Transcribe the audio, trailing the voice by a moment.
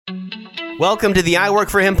Welcome to the I Work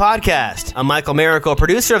For Him podcast. I'm Michael Miracle,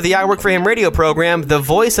 producer of the I Work For Him radio program, the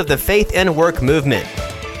voice of the faith and work movement.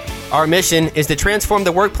 Our mission is to transform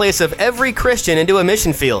the workplace of every Christian into a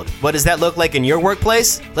mission field. What does that look like in your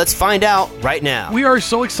workplace? Let's find out right now. We are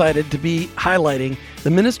so excited to be highlighting the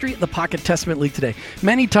ministry of the Pocket Testament League today.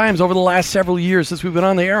 Many times over the last several years, since we've been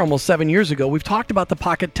on the air almost 7 years ago, we've talked about the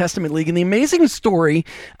Pocket Testament League and the amazing story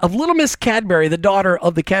of Little Miss Cadbury, the daughter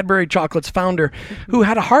of the Cadbury Chocolates founder, who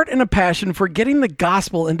had a heart and a passion for getting the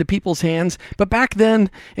gospel into people's hands. But back then,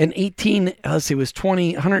 in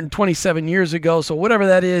 127 years ago, so whatever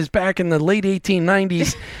that is, back in the late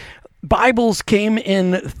 1890s, Bibles came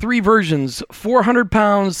in three versions, 400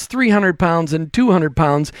 pounds, 300 pounds, and 200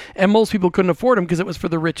 pounds, and most people couldn't afford them because it was for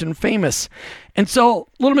the rich and famous. And so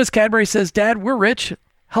Little Miss Cadbury says, Dad, we're rich.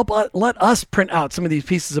 Let us print out some of these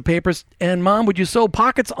pieces of papers. And Mom, would you sew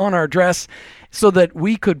pockets on our dress so that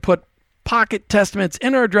we could put pocket testaments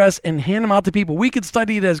in our dress and hand them out to people? We could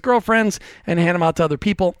study it as girlfriends and hand them out to other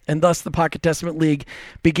people. And thus the Pocket Testament League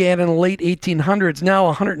began in the late 1800s. Now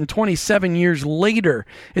 127 years later,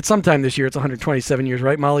 it's sometime this year, it's 127 years,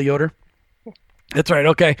 right, Molly Yoder? That's right,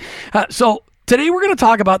 okay. So today we're going to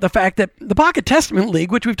talk about the fact that the Pocket Testament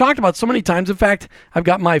League, which we've talked about so many times, in fact, I've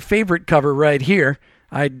got my favorite cover right here.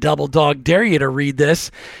 I double dog dare you to read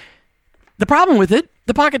this. The problem with it,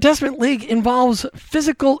 the Pocket Testament League involves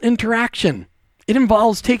physical interaction. It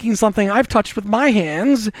involves taking something I've touched with my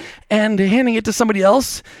hands and handing it to somebody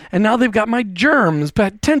else, and now they've got my germs,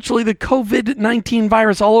 potentially the COVID-19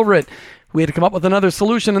 virus all over it. We had to come up with another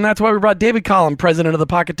solution, and that's why we brought David Collum, president of the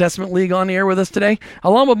Pocket Testament League, on the air with us today,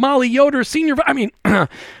 along with Molly Yoder,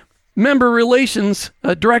 Member Relations,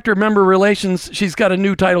 Director of Member Relations. She's got a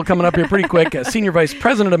new title coming up here pretty quick, Senior Vice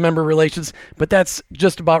President of Member Relations, but that's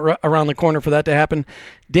just about around the corner for that to happen.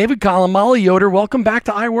 David Collum, Molly Yoder, welcome back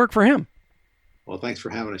to I Work For Him. Well, thanks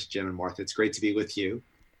for having us, Jim and Martha. It's great to be with you.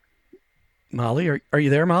 Molly, are you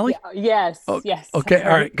there, Molly? Yes, oh, yes. Okay, all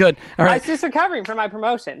right, good. All right. I was just recovering from my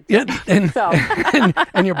promotion. Yeah,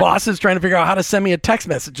 and your boss is trying to figure out how to send me a text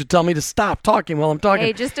message to tell me to stop talking while I'm talking.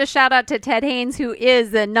 Hey, just a shout out to Ted Haynes, who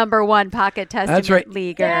is the #1 Pocket Testament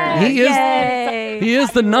Leaguer. He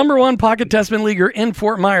is the #1 Pocket Testament Leaguer in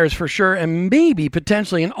Fort Myers for sure, and maybe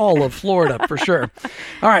potentially in all of Florida for sure.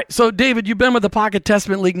 All right, so David, you've been with the Pocket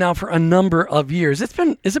Testament League now for a number of years.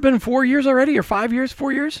 Has it been 4 years already, or 5 years,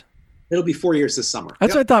 4 years? It'll be 4 years this summer.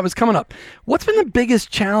 That's what I thought was coming up. What's been the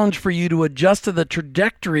biggest challenge for you to adjust to the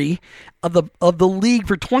trajectory of the league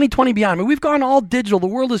for 2020 beyond? I mean, we've gone all digital. The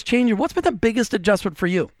world is changing. What's been the biggest adjustment for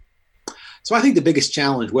you? So I think the biggest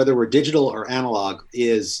challenge, whether we're digital or analog,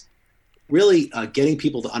 is really getting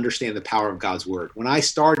people to understand the power of God's word. When I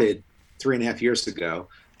started 3.5 years ago,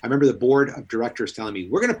 I remember the board of directors telling me,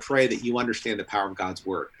 we're going to pray that you understand the power of God's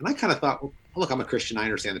word. And I kind of thought, well, look, I'm a Christian. I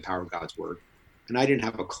understand the power of God's word. And I didn't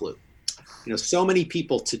have a clue. So many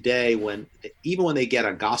people today, even when they get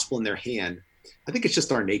a gospel in their hand, I think it's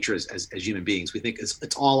just our nature as human beings. We think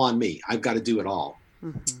it's all on me. I've got to do it all.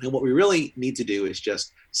 Mm-hmm. And what we really need to do is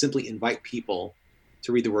just simply invite people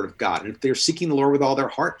to read the word of God. And if they're seeking the Lord with all their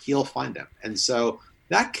heart, he'll find them. And so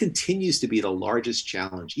that continues to be the largest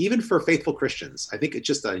challenge, even for faithful Christians. I think it's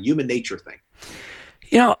just a human nature thing.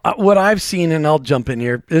 What I've seen, and I'll jump in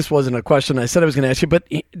here, this wasn't a question I said I was going to ask you, but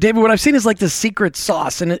David, what I've seen is like the secret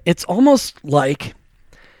sauce, and it's almost like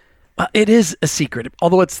it is a secret,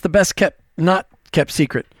 although it's the best not kept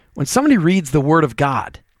secret. When somebody reads the Word of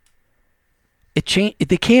God, they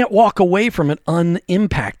can't walk away from it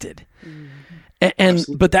unimpacted.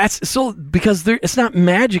 But that's so because it's not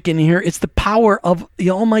magic in here. It's the power of the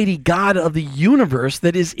Almighty God of the universe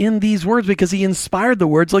that is in these words, because he inspired the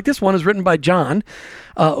words. Like this one is written by John,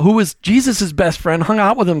 who was Jesus's best friend, hung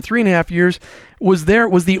out with him 3.5 years, was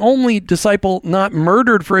the only disciple not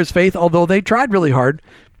murdered for his faith, although they tried really hard.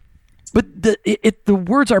 But the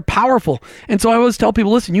words are powerful. And so I always tell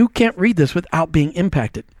people, listen, you can't read this without being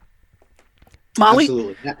impacted. Molly?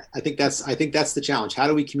 Absolutely. I think that's the challenge. How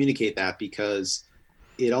do we communicate that? Because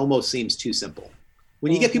it almost seems too simple.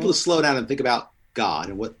 When you get people to slow down and think about God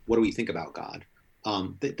and what do we think about God,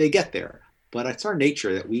 they get there. But it's our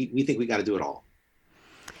nature that we think we got to do it all.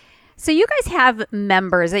 So you guys have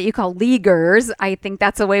members that you call leaguers. I think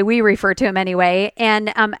that's the way we refer to them anyway.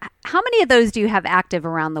 And how many of those do you have active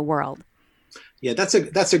around the world? Yeah, that's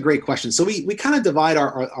a great question. So we kind of divide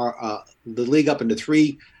our the league up into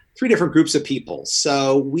three different groups of people.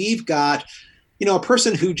 So we've got, a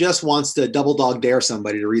person who just wants to double dog dare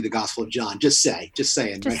somebody to read the Gospel of John. Just saying,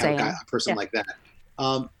 a person like that.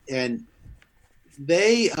 And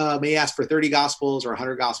they may ask for 30 gospels or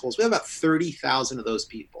 100 gospels. We have about 30,000 of those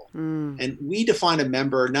people. And we define a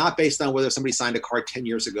member not based on whether somebody signed a card 10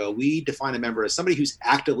 years ago. We define a member as somebody who's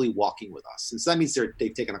actively walking with us. And so that means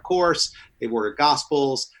they've taken a course, they've ordered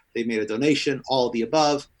gospels, they've made a donation, all of the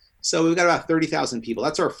above. So we've got about 30,000 people.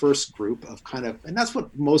 That's our first group of and that's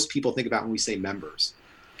what most people think about when we say members.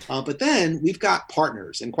 But then we've got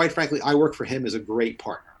partners. And quite frankly, I Work for Him is a great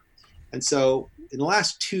partner. And so in the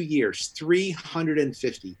last 2 years,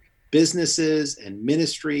 350 businesses and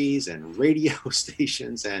ministries and radio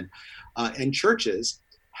stations and churches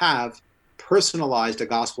have personalized a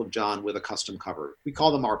Gospel of John with a custom cover. We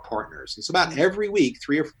call them our partners. And so about every week,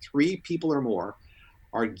 three people or more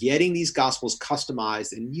are getting these Gospels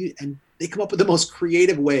customized, and they come up with the most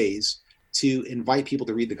creative ways to invite people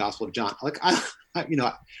to read the Gospel of John. Like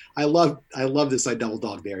I love this "I double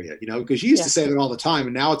dog dare you," because you used to say that all the time,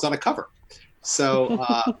 and now it's on a cover. So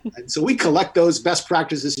and so we collect those best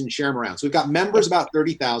practices and share them around. So we've got members about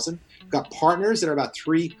 30,000. We've got partners that are about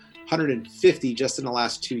 350 just in the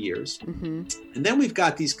last 2 years, and then we've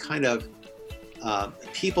got these kind of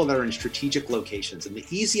people that are in strategic locations. And the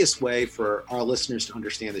easiest way for our listeners to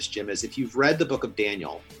understand this, Jim, is if you've read the book of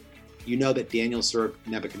Daniel, you know that Daniel served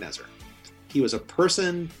Nebuchadnezzar. He was a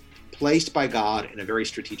person placed by God in a very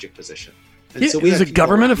strategic position. And so he was a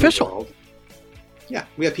government official. Yeah,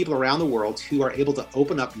 we have people around the world who are able to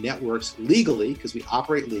open up networks legally, because we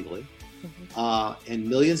operate legally, and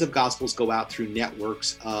millions of gospels go out through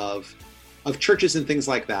networks of churches and things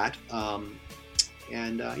like that.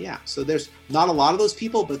 So there's not a lot of those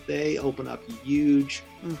people, but they open up huge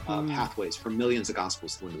pathways for millions of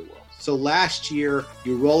gospels to go into the world. So last year,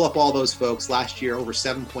 you roll up all those folks, last year over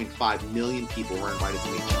 7.5 million people were invited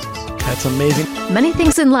to meet Jesus. That's amazing. Many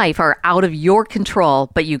things in life are out of your control,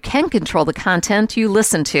 but you can control the content you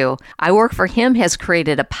listen to. I Work for Him has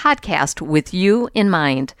created a podcast with you in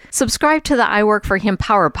mind. Subscribe to the I Work for Him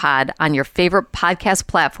Power Pod on your favorite podcast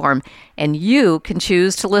platform, and you can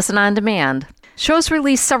choose to listen on demand. Shows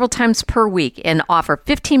released several times per week and offer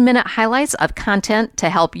 15-minute highlights of content to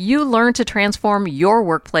help you learn to transform your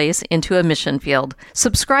workplace into a mission field.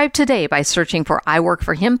 Subscribe today by searching for I Work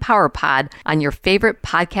for Him Power Pod on your favorite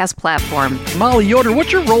podcast platform. Molly Yoder,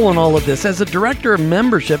 what's your role in all of this? As a director of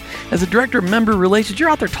membership, as a director of member relations, you're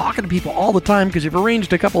out there talking to people all the time because you've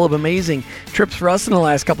arranged a couple of amazing trips for us in the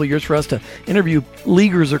last couple of years for us to interview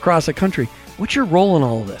leaguers across the country. What's your role in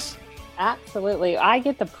all of this? Absolutely. I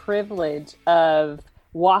get the privilege of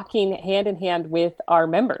walking hand in hand with our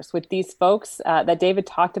members, with these folks that David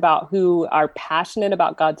talked about, who are passionate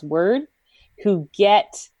about God's word, who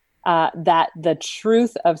get that the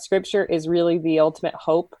truth of Scripture is really the ultimate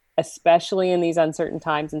hope, especially in these uncertain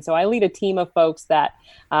times. And so I lead a team of folks that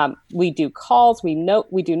we do calls, we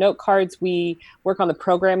do note cards, we work on the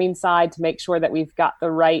programming side to make sure that we've got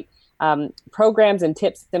the right programs and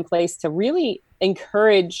tips in place to really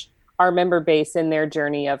encourage our member base in their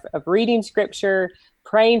journey of reading Scripture,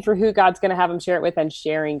 praying for who God's going to have them share it with, and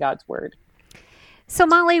sharing God's word. So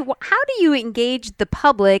Molly, how do you engage the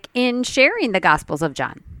public in sharing the Gospels of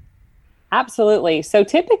John? Absolutely. So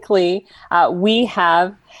typically we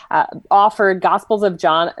have offered Gospels of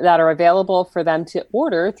John that are available for them to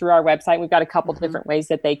order through our website. We've got a couple different ways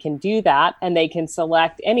that they can do that, and they can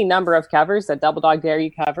select any number of covers, a Double Dog Dare You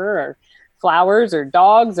cover, or flowers or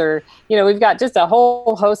dogs, or, we've got just a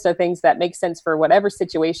whole host of things that make sense for whatever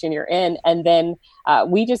situation you're in. And then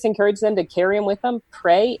we just encourage them to carry them with them,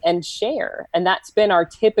 pray, and share. And that's been our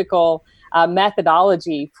typical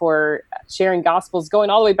methodology for sharing Gospels, going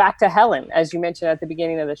all the way back to Helen, as you mentioned at the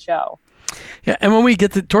beginning of the show. Yeah, and when we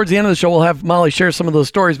get towards the end of the show, we'll have Molly share some of those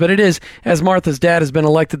stories. But it is, as Martha's dad has been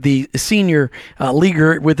elected the senior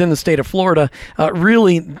leaguer within the state of Florida,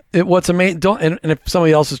 what's amazing, and if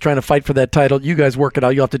somebody else is trying to fight for that title, you guys work it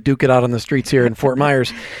out. You'll have to duke it out on the streets here in Fort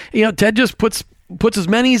Myers. Ted just puts as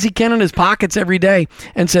many as he can in his pockets every day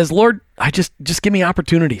and says, Lord, I just give me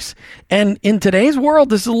opportunities. And in today's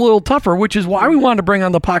world, this is a little tougher, which is why we wanted to bring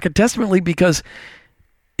on the Pocket Testament League, because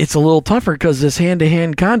it's a little tougher because this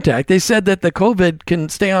hand-to-hand contact. They said that the COVID can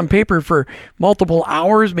stay on paper for multiple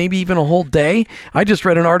hours, maybe even a whole day. I just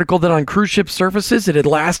read an article that on cruise ship surfaces, it had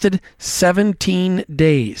lasted 17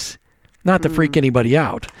 days. Not to freak anybody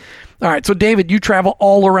out. All right, so David, you travel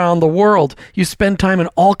all around the world. You spend time in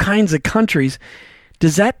all kinds of countries.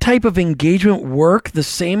 Does that type of engagement work the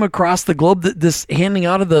same across the globe, this handing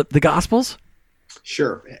out of the Gospels?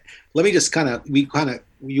 Sure. Let me just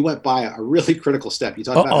you went by a really critical step. You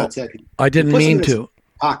talked about that. I didn't mean to.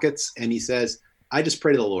 Pockets, and he says, I just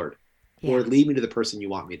pray to the Lord. Lord, lead me to the person you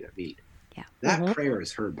want me to meet. Yeah. That prayer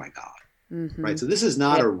is heard by God. right? So this is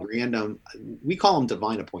not a random, we call them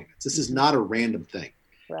divine appointments. This is not a random thing.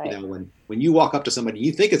 Right. You know, when you walk up to somebody,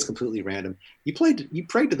 you think it's completely random. You pray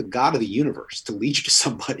to the God of the universe to lead you to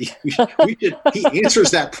somebody. He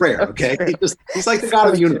answers that prayer. Okay, he's like the God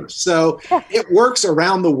of the universe. So it works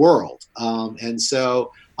around the world. And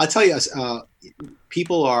so I'll tell you,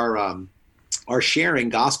 people are sharing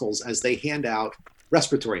gospels as they hand out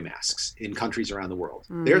respiratory masks in countries around the world.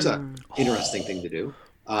 There's an interesting thing to do.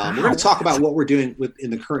 We're going to talk about what we're doing in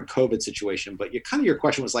the current COVID situation, but your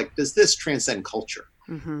question was like, does this transcend culture?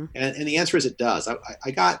 And the answer is it does.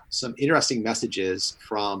 I got some interesting messages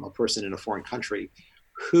from a person in a foreign country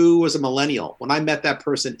who was a millennial. When I met that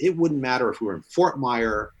person, it wouldn't matter if we were in Fort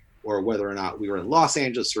Myer or whether or not we were in Los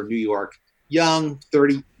Angeles or New York. Young,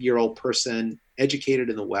 30-year-old person, educated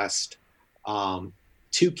in the West,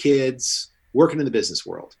 2 kids, working in the business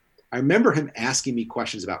world. I remember him asking me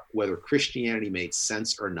questions about whether Christianity made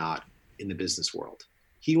sense or not in the business world.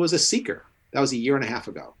 He was a seeker. That was a year and a half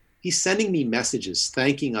ago. He's sending me messages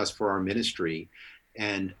thanking us for our ministry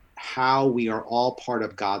and how we are all part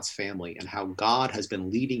of God's family and how God has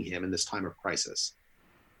been leading him in this time of crisis.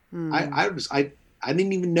 I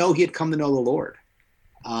didn't even know he had come to know the Lord.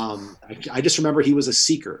 I just remember he was a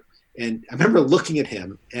seeker. And I remember looking at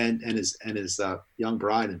him and his young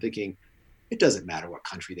bride and thinking, it doesn't matter what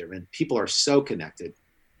country they're in. People are so connected,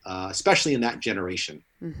 especially in that generation.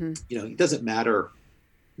 You know, it doesn't matter.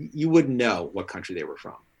 You wouldn't know what country they were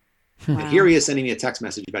from. Wow. And here he is sending me a text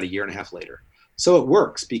message about a year and a half later. So it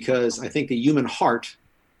works because I think the human heart,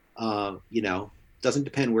 doesn't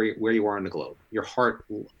depend where you are on the globe. Your heart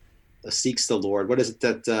seeks the Lord. What is it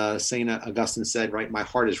that St. Augustine said, right? My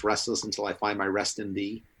heart is restless until I find my rest in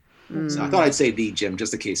thee. So I thought I'd say thee, Jim,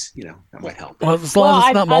 just in case, that might help. Well, as long as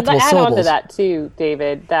it's not multiple syllables. I'd add on to that too,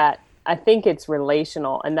 David, that I think it's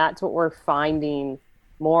relational. And that's what we're finding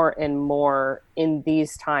more and more in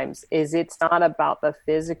these times is it's not about the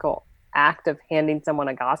physical act of handing someone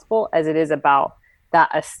a gospel as it is about that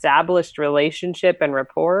established relationship and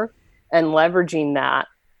rapport and leveraging that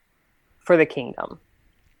for the kingdom.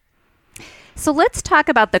 So let's talk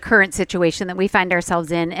about the current situation that we find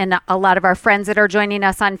ourselves in. And a lot of our friends that are joining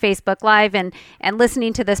us on Facebook Live and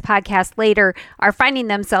listening to this podcast later are finding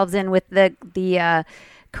themselves in with the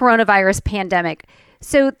coronavirus pandemic.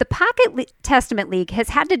 So the Pocket Testament League has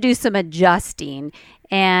had to do some adjusting.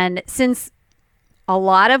 And since a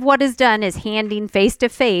lot of what is done is handing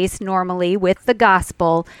face-to-face normally with the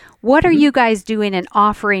gospel, what are you guys doing and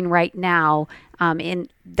offering right now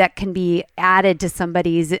that can be added to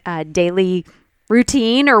somebody's daily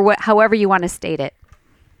routine or however you want to state it?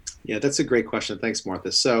 Yeah, that's a great question. Thanks,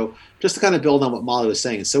 Martha. So just to kind of build on what Molly was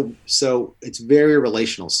saying, so it's very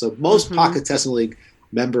relational. So most Pocket Testament League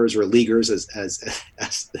members or leaguers, as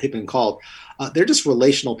they've been called, they're just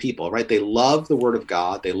relational people, right? They love the Word of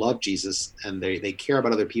God, they love Jesus, and they care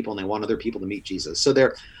about other people, and they want other people to meet Jesus. So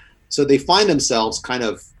they find themselves kind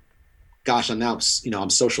of, gosh, I'm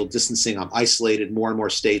social distancing, I'm isolated. More and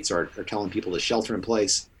more states are telling people to shelter in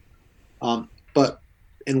place.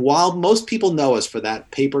 And while most people know us for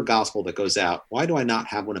that paper gospel that goes out, why do I not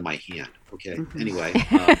have one in my hand? Okay. Anyway,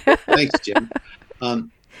 thanks, Jim.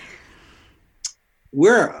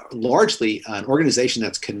 We're largely an organization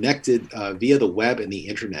that's connected via the web and the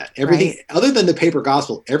internet. Everything other than the paper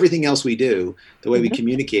gospel, everything else we do, the way we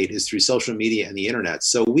communicate is through social media and the internet.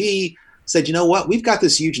 So we said, you know what? We've got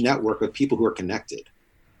this huge network of people who are connected.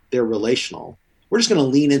 They're relational. We're just going to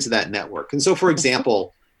lean into that network. And so, for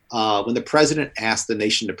example, when the president asked the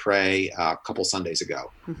nation to pray a couple Sundays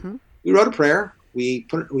ago, we wrote a prayer. We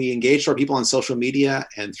engaged our people on social media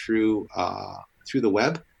and through the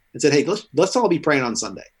web and said, hey, let's all be praying on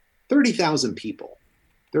Sunday. 30,000 people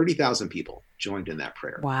joined in that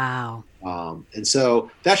prayer. Wow. And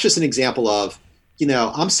so that's just an example of,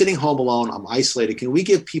 I'm sitting home alone, I'm isolated. Can we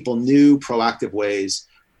give people new proactive ways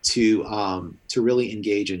to really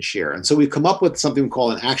engage and share? And so we've come up with something we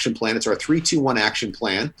call an action plan. It's our 3-2-1 action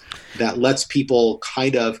plan that lets people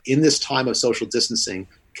kind of, in this time of social distancing,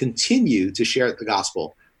 continue to share the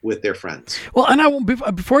gospel with their friends. Well, and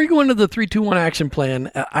before you go into the 3-2-1 action plan,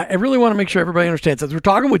 I really want to make sure everybody understands this. We're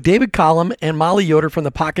talking with David Collum and Molly Yoder from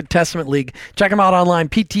the Pocket Testament League. Check them out online,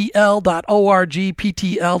 ptl.org,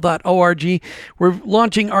 ptl.org. We're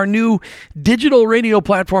launching our new digital radio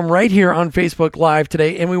platform right here on Facebook Live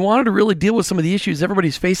today, and we wanted to really deal with some of the issues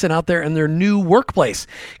everybody's facing out there in their new workplace,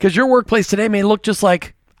 because your workplace today may look just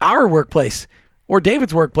like our workplace or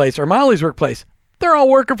David's workplace or Molly's workplace. They're all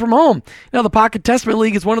working from home. Now, the Pocket Testament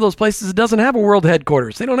League is one of those places that doesn't have a world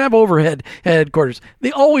headquarters. They don't have overhead headquarters.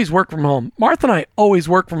 They always work from home. Martha and I always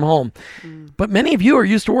work from home. But many of you are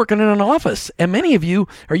used to working in an office, and many of you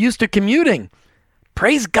are used to commuting.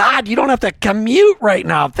 Praise God, you don't have to commute right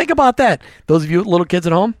now. Think about that. Those of you with little kids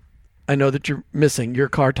at home, I know that you're missing your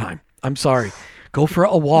car time. I'm sorry. Go for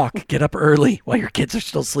a walk. Get up early while your kids are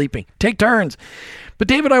still sleeping. Take turns. But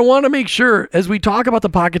David, I want to make sure, as we talk about the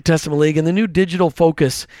Pocket Testament League and the new digital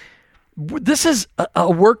focus, this is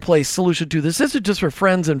a workplace solution too. This isn't just for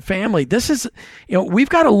friends and family. This is, we've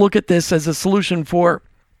got to look at this as a solution for,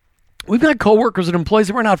 we've got coworkers and employees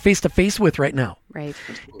that we're not face to face with right now. Right.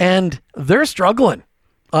 And they're struggling.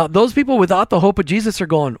 Those people without the hope of Jesus are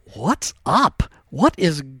going, what's up? What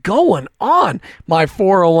is going on? My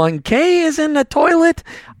 401k is in the toilet.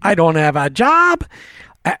 I don't have a job.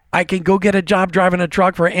 I can go get a job driving a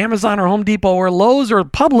truck for Amazon or Home Depot or Lowe's or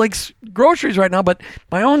Publix groceries right now, but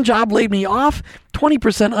my own job laid me off.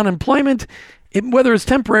 20% unemployment, whether it's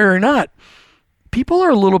temporary or not. People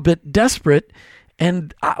are a little bit desperate,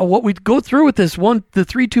 and what we go through with this the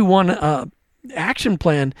 3-2-1 action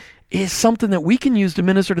plan is something that we can use to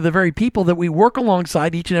minister to the very people that we work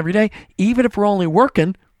alongside each and every day, even if we're only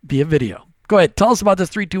working via video. Go ahead. Tell us about this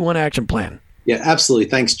 3-2-1 action plan. Yeah, absolutely.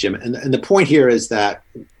 Thanks, Jim. And the point here is that,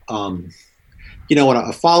 when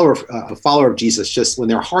a follower of Jesus, just when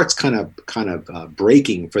their heart's kind of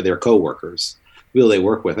breaking for their coworkers, who they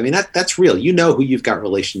work with. I mean, that's real. You know who you've got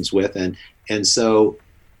relations with, and so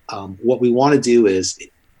what we want to do is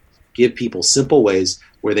give people simple ways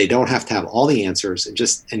where they don't have to have all the answers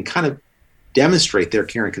and kind of demonstrate their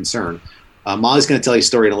care and concern. Molly's going to tell you a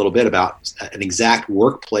story in a little bit about an exact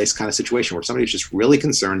workplace kind of situation where somebody's just really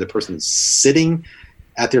concerned. The person's sitting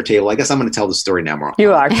at their table. I guess I'm going to tell the story now, Marla.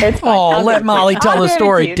 You are. It's fine. Let Molly tell the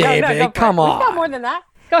story, David. No, come on. We've got more than that.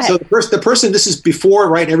 Go ahead. So the person, this is before,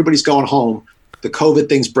 right? Everybody's going home. The COVID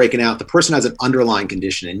thing's breaking out. The person has an underlying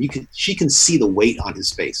condition, and she can see the weight on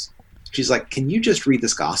his face. She's like, "Can you just read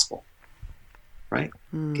this gospel?" Right?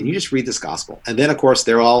 Can you just read this gospel? And then, of course,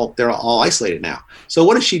 they're all isolated now. So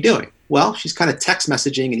what is she doing? Well, she's kind of text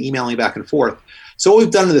messaging and emailing back and forth. So what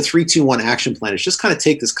we've done in the 3-2-1 action plan is just kind of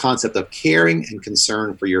take this concept of caring and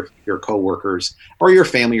concern for your coworkers or your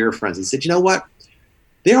family or your friends and said, you know what?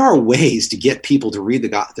 There are ways to get people to read the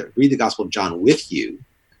Gospel of John with you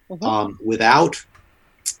without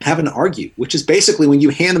having to argue, which is basically when you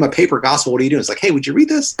hand them a paper gospel, what are you doing? It's like, hey, would you read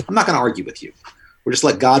this? I'm not going to argue with you. We'll just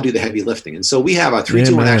let God do the heavy lifting. And so we have a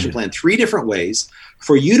 3-2-1 action plan, 3 different ways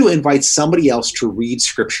for you to invite somebody else to read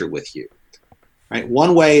Scripture with you. Right?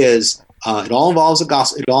 One way is it all involves the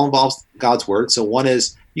gospel. It all involves God's word. So one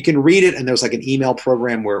is you can read it, and there's like an email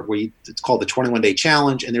program where it's called the 21-day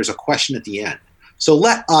challenge, and there's a question at the end. So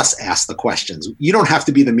let us ask the questions. You don't have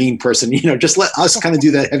to be the mean person. Just let us kind of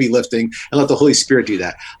do that heavy lifting and let the Holy Spirit do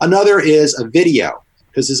that. Another is a video,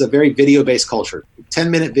 because this is a very video-based culture.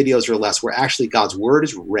 10-minute videos or less where actually God's word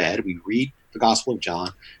is read. We read the Gospel of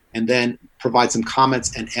John and then provide some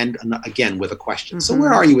comments and end again with a question. So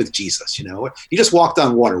where are you with Jesus? You just walked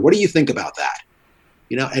on water. What do you think about that?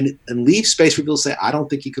 And leave space for people to say, I don't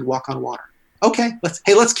think he could walk on water. Okay,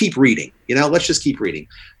 let's keep reading. Let's just keep reading.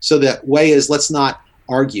 So that way is let's not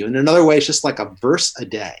argue. And another way is just like a verse a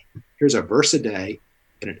day. Here's a verse a day,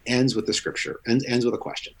 and it ends with the scripture and ends with a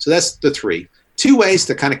question. So that's the 3. 2 ways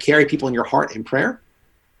to kind of carry people in your heart in prayer.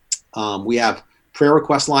 We have prayer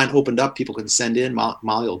request line opened up. People can send in.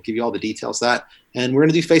 Molly will give you all the details of that. And we're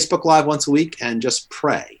going to do Facebook Live once a week and just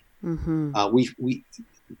pray.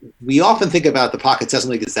 We often think about the Pocket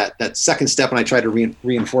Testament League as that second step, and I try to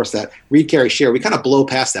reinforce that. Read, carry, share. We kind of blow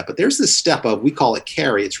past that. But there's this step of, we call it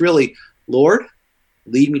carry. It's really, Lord,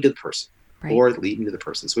 lead me to the person. Right. Lord, lead me to the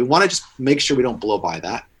person. So we want to just make sure we don't blow by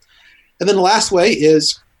that. And then the last way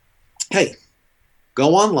is, hey,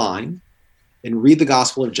 go online and read the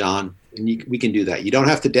Gospel of John, and we can do that. You don't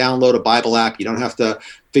have to download a Bible app. You don't have to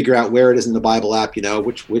figure out where it is in the Bible app,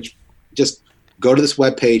 which just go to this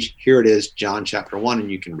webpage. Here it is, John chapter 1, and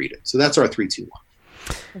you can read it. So that's our 3-2-1.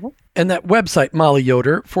 And that website, Molly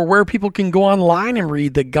Yoder, for where people can go online and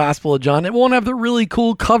read the Gospel of John. It won't have the really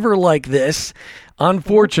cool cover like this,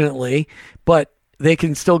 unfortunately, but they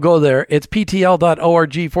can still go there. It's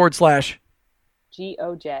ptl.org/GOJ.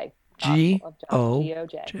 GOJ.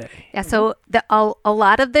 Yeah, so a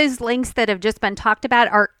lot of those links that have just been talked about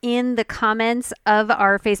are in the comments of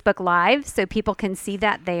our Facebook Live, so people can see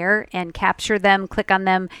that there and capture them, click on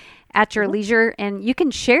them at your leisure. And you can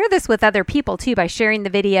share this with other people, too, by sharing the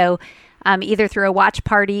video either through a watch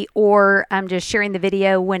party or just sharing the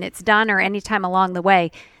video when it's done or anytime along the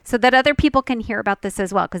way, so that other people can hear about this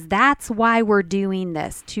as well, because that's why we're doing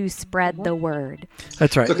this, to spread the word.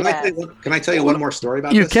 That's right. So can I tell you one more story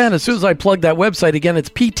about You this? can. As soon as I plug that website again, it's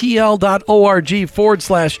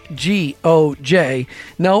ptl.org/GOJ.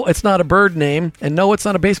 No, it's not a bird name. And no, it's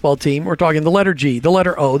not a baseball team. We're talking the letter G, the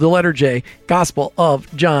letter O, the letter J, Gospel of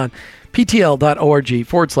John.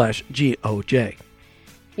 ptl.org/GOJ.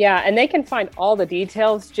 Yeah, and they can find all the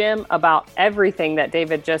details, Jim, about everything that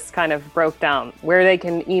David just kind of broke down, where they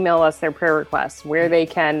can email us their prayer requests, where they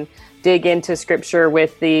can dig into scripture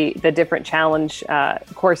with the different challenge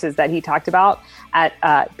courses that he talked about at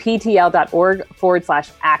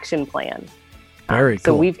ptl.org/action plan. Very cool.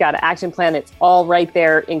 So we've got an action plan. It's all right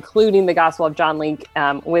there, including the Gospel of John link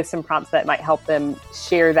with some prompts that might help them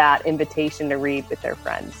share that invitation to read with their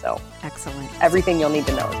friends. So excellent. Everything you'll need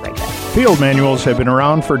to know is right there. Field manuals have been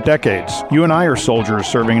around for decades. You and I are soldiers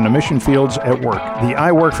serving in the mission fields at work. The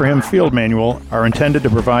I Work for Him field manual are intended to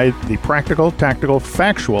provide the practical, tactical,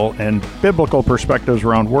 factual, and biblical perspectives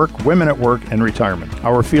around work, women at work, and retirement.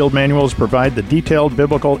 Our field manuals provide the detailed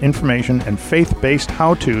biblical information and faith-based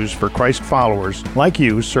how-tos for Christ followers like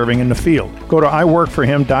you serving in the field. Go to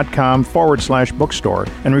iworkforhim.com/bookstore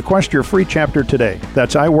and request your free chapter today.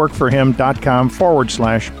 That's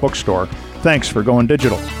iworkforhim.com/bookstore. Thanks for going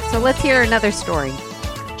digital. So let's hear another story.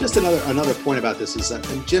 Just another point about this is that,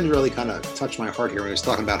 and Jim really kind of touched my heart here when he was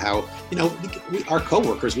talking about how, our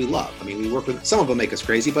coworkers we love. I mean, we work with, some of them make us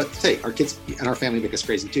crazy, but hey, our kids and our family make us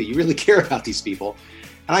crazy too. You really care about these people.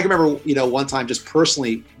 And I can remember, one time just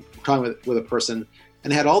personally talking with a person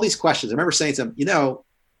and had all these questions. I remember saying to them,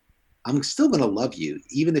 I'm still going to love you,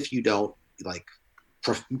 even if you don't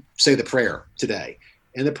say the prayer today.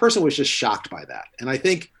 And the person was just shocked by that. And I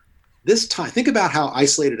think this time, think about how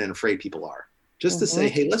isolated and afraid people are. Just to say,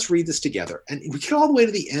 hey, let's read this together. And we get all the way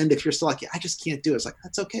to the end. If you're still like, I just can't do it. It's like,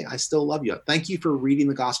 that's okay. I still love you. Thank you for reading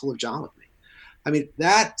the Gospel of John with me. I mean,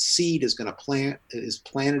 that seed is going to is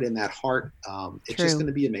planted in that heart. It's just going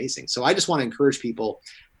to be amazing. So I just want to encourage people.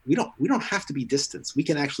 We don't have to be distant. We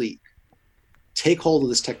can actually take hold of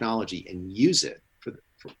this technology and use it for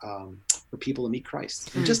people to meet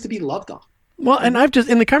Christ and just to be loved on. Well, and I've just,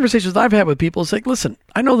 in the conversations I've had with people, it's like, listen,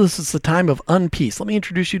 I know this is the time of unpeace. Let me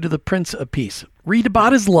introduce you to the Prince of Peace. Read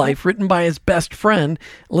about his life written by his best friend.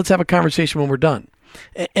 Let's have a conversation when we're done.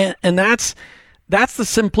 And that's the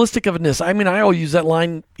simplistic of this. I mean, I always use that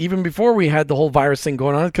line even before we had the whole virus thing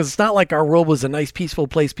going on, because it's not like our world was a nice, peaceful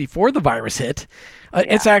place before the virus hit.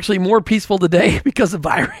 It's actually more peaceful today because the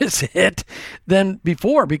virus hit than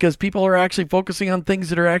before, because people are actually focusing on things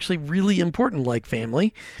that are actually really important, like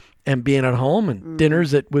family and being at home and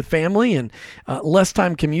dinners with family and less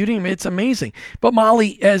time commuting. I mean, it's amazing. But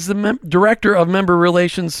Molly, as the director of member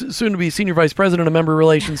relations, soon to be senior vice president of member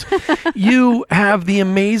relations, you have the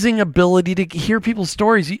amazing ability to hear people's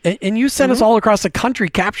stories. And you sent us all across the country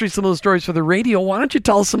capturing some of those stories for the radio. Why don't you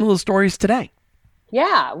tell us some of those stories today?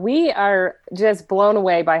 Yeah, we are just blown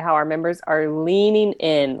away by how our members are leaning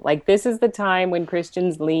in. Like, this is the time when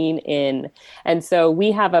Christians lean in. And so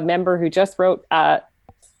we have a member who just wrote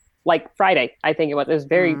Friday, I think it was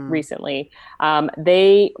very recently.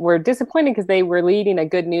 They were disappointed because they were leading a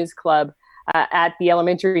good news club at the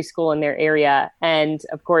elementary school in their area. And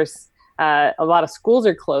of course, a lot of schools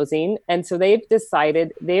are closing. And so they've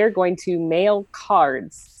decided they're going to mail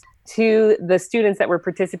cards to the students that were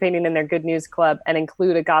participating in their good news club and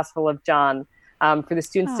include a Gospel of John for the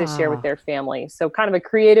students to share with their family. So kind of a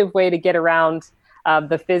creative way to get around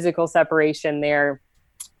the physical separation there.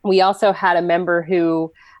 We also had a member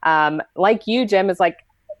who, like you, Jim, is like,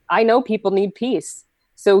 I know people need peace.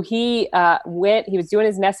 So he was doing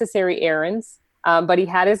his necessary errands, but he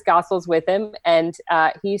had his Gospels with him, and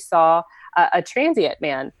he saw a transient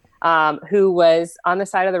man who was on the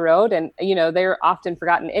side of the road. And, they're often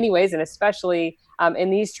forgotten anyways, and especially in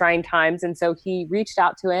these trying times. And so he reached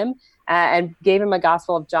out to him and gave him a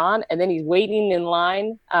Gospel of John. And then he's waiting in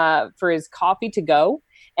line for his coffee to go,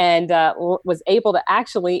 and was able to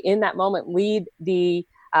actually in that moment lead the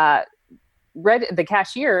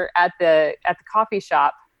cashier at the coffee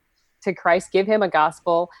shop to Christ, give him a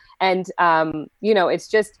gospel. And, it's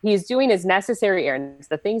just, he's doing his necessary errands,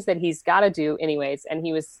 the things that he's got to do anyways. And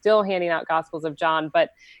he was still handing out Gospels of John.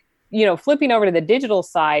 But, flipping over to the digital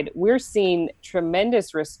side, we're seeing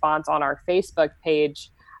tremendous response on our Facebook page.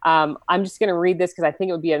 I'm just going to read this because I think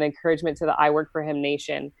it would be an encouragement to the I Work for Him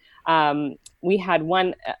Nation. We had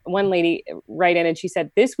one lady write in and she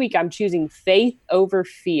said, this week I'm choosing faith over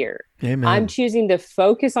fear. Amen. I'm choosing to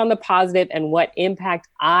focus on the positive and what impact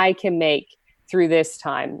I can make through this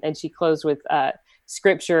time. And she closed with,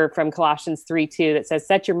 scripture from Colossians 3:2 that says,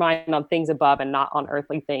 set your mind on things above and not on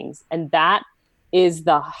earthly things. And that is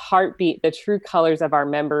the heartbeat, the true colors of our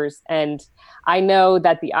members. And I know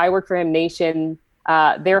that the I Work for Him Nation,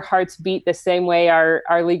 their hearts beat the same way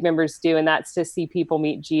our league members do, and that's to see people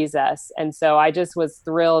meet Jesus. And so I just was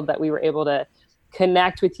thrilled that we were able to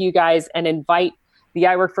connect with you guys and invite the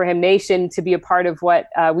I Work for Him Nation to be a part of what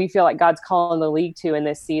we feel like God's calling the league to in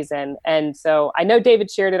this season. And so I know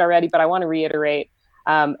David shared it already, but I want to reiterate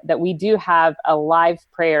that we do have a live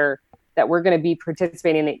prayer that we're going to be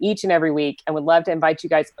participating in each and every week, and would love to invite you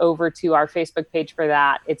guys over to our Facebook page for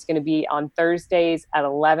that. It's going to be on Thursdays at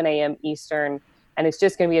 11 a.m. Eastern, and it's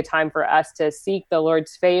just going to be a time for us to seek the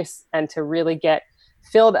Lord's face and to really get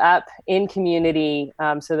filled up in community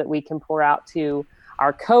so that we can pour out to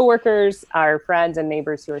our coworkers, our friends, and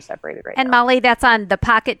neighbors who are separated right now. And Molly, that's on the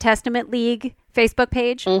Pocket Testament League Facebook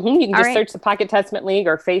page? Mm-hmm. You can just search the Pocket Testament League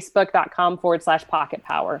or facebook.com/Pocket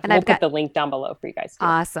Power. And we'll put the link down below for you guys too.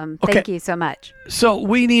 Awesome. Okay. Thank you so much. So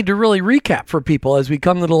we need to really recap for people as we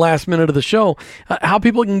come to the last minute of the show, how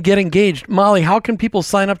people can get engaged. Molly, how can people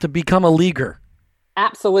sign up to become a leaguer?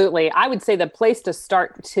 Absolutely. I would say the place to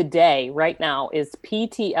start today, right now, is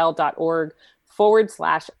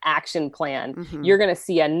ptl.org/action plan. Mm-hmm. You're going to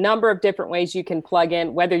see a number of different ways you can plug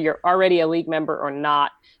in, whether you're already a league member or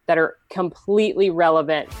not, that are completely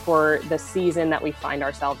relevant for the season that we find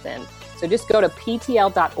ourselves in. So just go to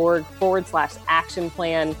ptl.org/action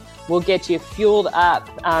plan. We'll get you fueled up.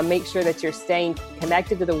 Make sure that you're staying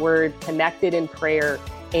connected to the Word, connected in prayer,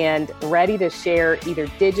 and ready to share either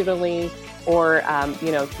digitally or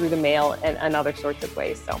through the mail and other sorts of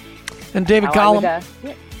ways. So, and David Collum,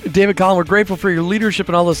 we're grateful for your leadership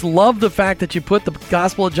and all this. Love the fact that you put the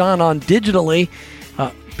Gospel of John on digitally.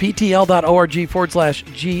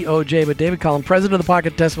 ptl.org/GOJ. But David Collum, president of the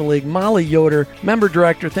Pocket Testament League, Molly Yoder, member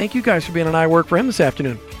director, thank you guys for being on I Work for Him this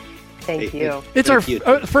afternoon. Thank you. It's our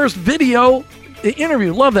first video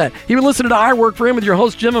interview. Love that. You've been listening to I Work for Him with your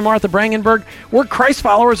hosts, Jim and Martha Brangenberg. We're Christ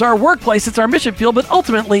followers, our workplace, it's our mission field, but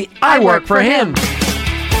ultimately, I work for Him.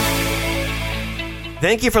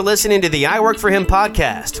 Thank you for listening to the I Work for Him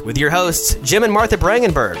podcast with your hosts, Jim and Martha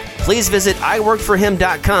Brangenberg. Please visit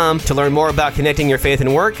iworkforhim.com to learn more about connecting your faith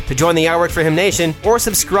and work, to join the I Work for Him Nation, or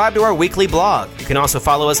subscribe to our weekly blog. You can also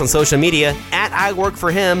follow us on social media at I Work for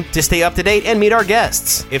Him to stay up to date and meet our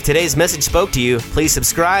guests. If today's message spoke to you, please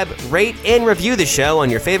subscribe, rate, and review the show on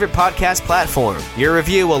your favorite podcast platform. Your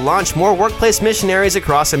review will launch more workplace missionaries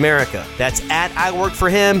across America. That's at I Work for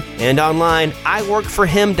Him and online,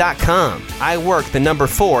 iworkforhim.com. I work the number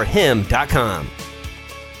 4him.com.